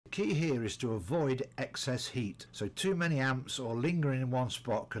Key here is to avoid excess heat, so too many amps or lingering in one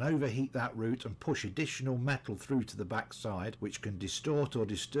spot can overheat that root and push additional metal through to the back side, which can distort or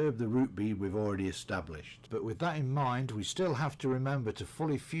disturb the root bead we've already established. But with that in mind, we still have to remember to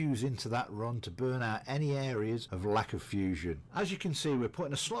fully fuse into that run to burn out any areas of lack of fusion. As you can see, we're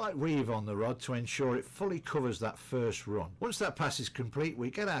putting a slight reeve on the rod to ensure it fully covers that first run. Once that pass is complete, we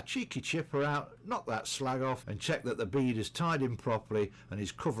get our cheeky chipper out, knock that slag off and check that the bead is tied in properly and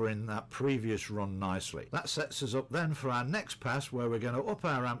is covering that previous run nicely. That sets us up then for our next pass, where we're going to up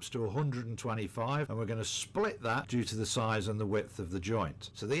our amps to 125 and we're going to split that due to the size and the width of the joint.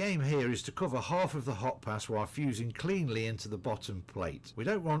 So the aim here is to cover half of the hot pass while fusing cleanly into the bottom plate. We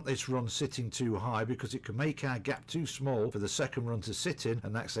don't want this run sitting too high because it can make our gap too small for the second run to sit in,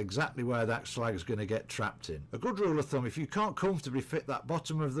 and that's exactly where that slag is going to get trapped in. A good rule of thumb, if you can't comfortably fit that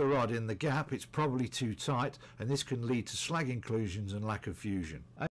bottom of the rod in the gap, it's probably too tight, and this can lead to slag inclusions and lack of fusion.